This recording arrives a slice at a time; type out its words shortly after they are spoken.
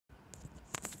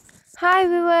Hi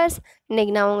viewers,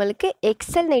 இன்றைக்கி நான் உங்களுக்கு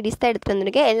எக்ஸல் நைட்டிஸ் தான் எடுத்துகிட்டு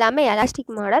வந்திருக்கேன். எல்லாமே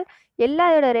எலாஸ்டிக் மாடல்.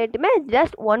 எல்லாரோட ரேட்டுமே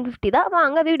ஜஸ்ட் 150 தான்.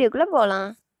 வாங்க வீடியோக்குள்ளே போகலாம்.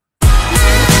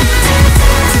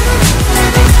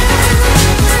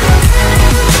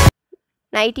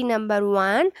 Nightie number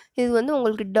 1. இது வந்து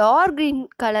உங்களுக்கு டார்க் க்ரீன்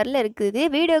கலரில் இருக்குது.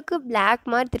 வீடியோக்கு பிளாக்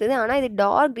மாதிரி தெரியுது, ஆனால் இது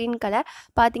டார்க் க்ரீன் கலர்.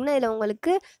 பார்த்தீங்கன்னா இதில்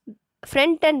உங்களுக்கு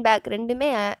ஃப்ரண்ட் அண்ட் பேக் ரெண்டுமே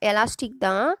எலாஸ்டிக்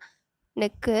தான்.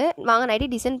 நெக்கு வாங்க நைட்டி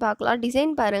டிசைன் பார்க்கலாம்.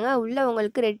 டிசைன் பாருங்கள், உள்ளே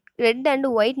உங்களுக்கு ரெட் அண்ட்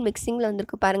ஒயிட் மிக்சிங்கில்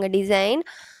வந்துருக்கு பாருங்கள் டிசைன்.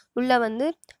 உள்ளே வந்து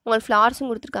உங்களுக்கு ஃப்ளார்ஸும்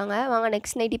கொடுத்துருக்காங்க. வாங்க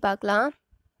நெக்ஸ்ட் நைட்டி பார்க்கலாம்.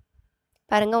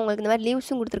 பாருங்கள், உங்களுக்கு இந்த மாதிரி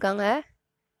லீவ்ஸும் கொடுத்துருக்காங்க.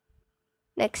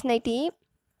 Next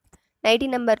nightie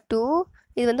number 2.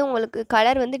 இது வந்து உங்களுக்கு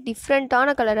கலர் வந்து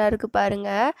டிஃப்ரெண்ட்டான கலராக இருக்குது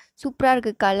பாருங்கள். சூப்பராக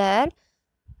இருக்குது கலர்.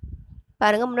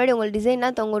 பாருங்கள், முன்னாடி உங்களுக்கு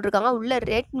டிசைன்லாம் தொங்க விட்ருக்காங்க. உள்ளே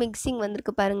ரெட் மிக்சிங்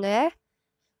வந்திருக்கு பாருங்கள்.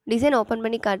 டிசைன் ஓப்பன்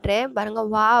பண்ணி காட்டுறேன் பாருங்கள்.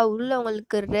 வா, உள்ளே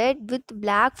உங்களுக்கு ரெட் வித்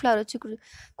பிளாக் ஃப்ளவர் வச்சு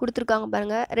கொடுத்துருக்காங்க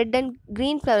பாருங்கள். ரெட் அண்ட்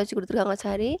க்ரீன் ஃப்ளவர் வச்சு கொடுத்துருக்காங்க,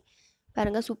 சாரி.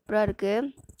 பாருங்கள், சூப்பராக இருக்குது.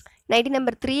 நைட்டி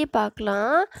நம்பர் 3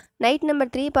 பார்க்கலாம். நைட்டி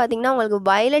நம்பர் 3 பார்த்தீங்கன்னா உங்களுக்கு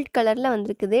வயலட் கலரில்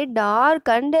வந்திருக்குது. டார்க்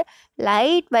அண்ட்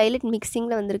லைட் வயலட்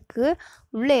மிக்சிங்கில் வந்திருக்கு.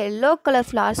 உள்ளே எல்லோ கலர்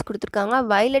ஃப்ளார்ஸ் கொடுத்துருக்காங்க.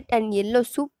 Violet and yellow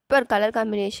super colour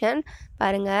combination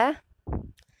பாருங்கள்.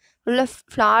 உள்ள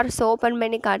ஃப்ளார்ஸ் ஓப்பன்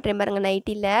பண்ணி காட்டுறேன் பாருங்கள்.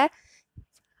 நைட்டியில்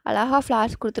அழகாக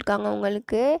ஃப்ளார்ஸ் கொடுத்துருக்காங்க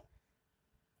உங்களுக்கு.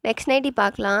 நெக்ஸ்ட் நைட்டி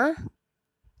பார்க்கலாம்.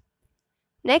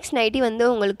 நெக்ஸ்ட் நைட்டி வந்து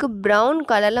உங்களுக்கு ப்ரௌன்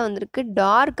கலரில் வந்திருக்கு.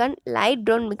 டார்க் அண்ட் லைட்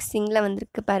ப்ரௌன் மிக்சிங்கில்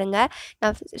வந்திருக்கு பாருங்கள்.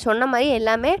 நான் சொன்ன மாதிரி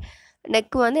எல்லாமே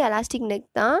நெக்கு வந்து எலாஸ்டிக் நெக்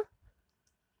தான்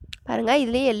பாருங்கள்.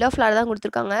 இதுலேயே எல்லோ ஃப்ளார் தான்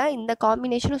கொடுத்துருக்காங்க. இந்த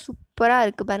காம்பினேஷனும் சூப்பராக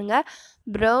இருக்குது பாருங்கள்.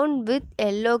 Brown with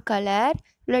yellow colour.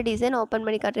 இவ்வளோ டிசைன் ஓப்பன்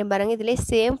பண்ணி காட்டுறேன் பாருங்கள். இதுலேயே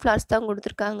சேம் ஃப்ளார்ஸ் தான்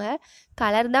கொடுத்துருக்காங்க.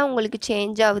 கலர் தான் உங்களுக்கு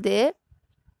சேஞ்ச் ஆகுது.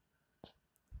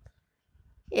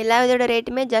 எல்லா இதோட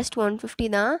ரேட்டுமே ஜஸ்ட் 150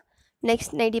 தான்.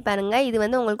 நெக்ஸ்ட் நைட்டி பாருங்கள். இது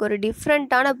வந்து உங்களுக்கு ஒரு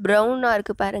டிஃப்ரெண்ட்டான ப்ரௌனாக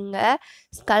இருக்குது பாருங்கள்.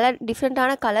 கலர்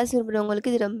டிஃப்ரெண்ட்டான கலர்ஸ்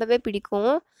இருக்கிறவங்களுக்கு இது ரொம்பவே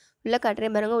பிடிக்கும். உள்ளே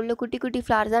காட்டுறேன் பாருங்கள். உள்ளே குட்டி குட்டி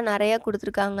ஃப்ளார்ஸ் தான் நிறையா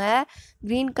கொடுத்துருக்காங்க.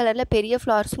 க்ரீன் கலரில் பெரிய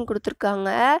ஃப்ளார்ஸும் கொடுத்துருக்காங்க.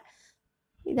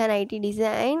 இதான் நைட்டி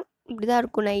டிசைன். இப்படி தான்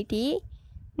இருக்கும் நைட்டி.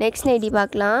 நெக்ஸ்ட் நைட்டி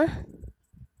பார்க்கலாம்.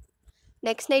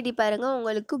 நெக்ஸ்ட் நைட்டி பாருங்கள்.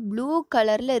 உங்களுக்கு ப்ளூ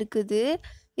கலரில் இருக்குது.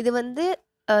 இது வந்து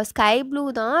ஸ்கை ப்ளூ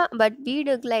தான், பட்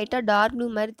வீடுக்கு லைட்டாக டார்க் ப்ளூ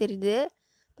மாதிரி தெரியுது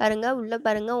பாருங்கள். உள்ளே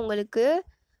பாருங்கள், உங்களுக்கு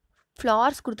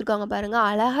ஃப்ளார்ஸ் கொடுத்துருக்காங்க பாருங்கள்.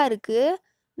 அழகாக இருக்குது.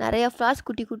 நிறையா ஃப்ளார்ஸ்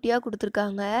குட்டி குட்டியாக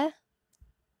கொடுத்துருக்காங்க.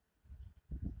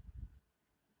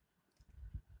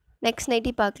 நெக்ஸ்ட்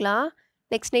நைட்டி பார்க்கலாம்.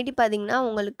 நெக்ஸ்ட் நைட்டி பார்த்தீங்கன்னா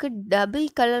உங்களுக்கு டபுள்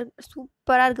கலர்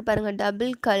சூப்பராக இருக்குது பாருங்கள்.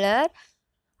 Double colour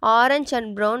orange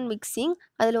and brown mixing.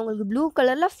 அதில் உங்களுக்கு ப்ளூ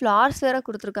கலரில் ஃப்ளார்ஸ் வேறு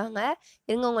கொடுத்துருக்காங்க.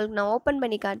 இருங்க, உங்களுக்கு நான் ஓப்பன்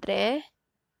பண்ணி காட்டுறேன்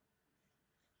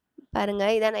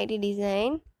பாருங்கள். இதான் நைட்டி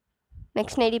டிசைன்.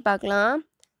 நெக்ஸ்ட் நைட்டி பார்க்கலாம்.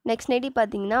 நெக்ஸ்ட் நைட்டி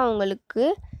பார்த்தீங்கன்னா உங்களுக்கு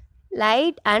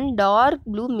லைட் அண்ட் டார்க்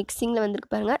ப்ளூ மிக்சிங்கில்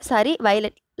வந்திருக்கு பாருங்கள். Sorry,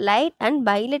 violet. Light and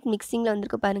violet மிக்சிங்கில்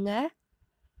வந்திருக்கு பாருங்கள்.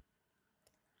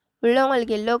 உள்ள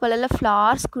உங்களுக்கு எல்லோ கலரில்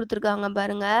ஃப்ளார்ஸ் கொடுத்துருக்காங்க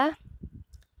பாருங்கள்.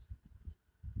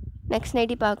 நெக்ஸ்ட்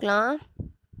நைட்டி பார்க்கலாம்.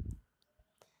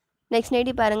 நெக்ஸ்ட்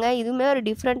நைட்டி பாருங்கள். இதுவுமே ஒரு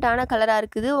டிஃப்ரெண்ட்டான கலராக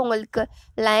இருக்குது. உங்களுக்கு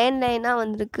லைனாக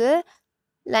வந்திருக்கு.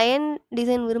 லயன்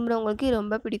டிசைன் விரும்புகிறவங்களுக்கு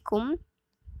ரொம்ப பிடிக்கும்.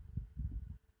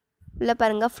 உள்ள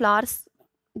பாருங்கள் ஃப்ளார்ஸ்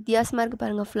வித்தியாசமாக இருக்குது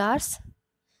பாருங்கள். ஃப்ளார்ஸ்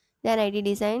இதான் நைட்டி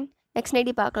டிசைன். நெக்ஸ்ட்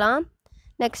நைட்டி பார்க்கலாம்.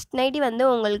 நெக்ஸ்ட் நைட்டி வந்து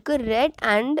உங்களுக்கு ரெட்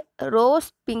அண்ட் ரோஸ்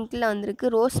பிங்க்கில் வந்திருக்கு.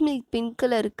 ரோஸ் மில்க்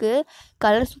பிங்க்கில் இருக்குது.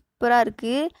 கலர் சூப்பராக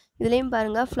இருக்குது. இதுலேயும்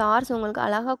பாருங்கள் ஃப்ளார்ஸ் உங்களுக்கு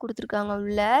அழகாக கொடுத்துருக்காங்க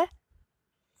உள்ள.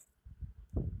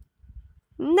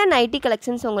 இந்த நைட்டி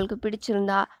கலெக்ஷன்ஸ் உங்களுக்கு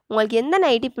பிடிச்சிருந்தா, உங்களுக்கு எந்த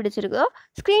நைட்டி பிடிச்சிருக்கோ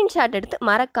ஸ்க்ரீன்ஷாட் எடுத்து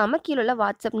மறக்காமல் கீழே உள்ள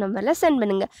வாட்ஸ்அப் நம்பரில் சென்ட்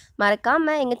பண்ணுங்கள்.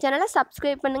 மறக்காமல் எங்கள் சேனலை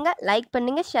சப்ஸ்கிரைப் பண்ணுங்கள், லைக்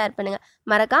பண்ணுங்கள், ஷேர் பண்ணுங்கள்.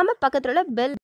 மறக்காமல் பக்கத்தில் உள்ள பெல்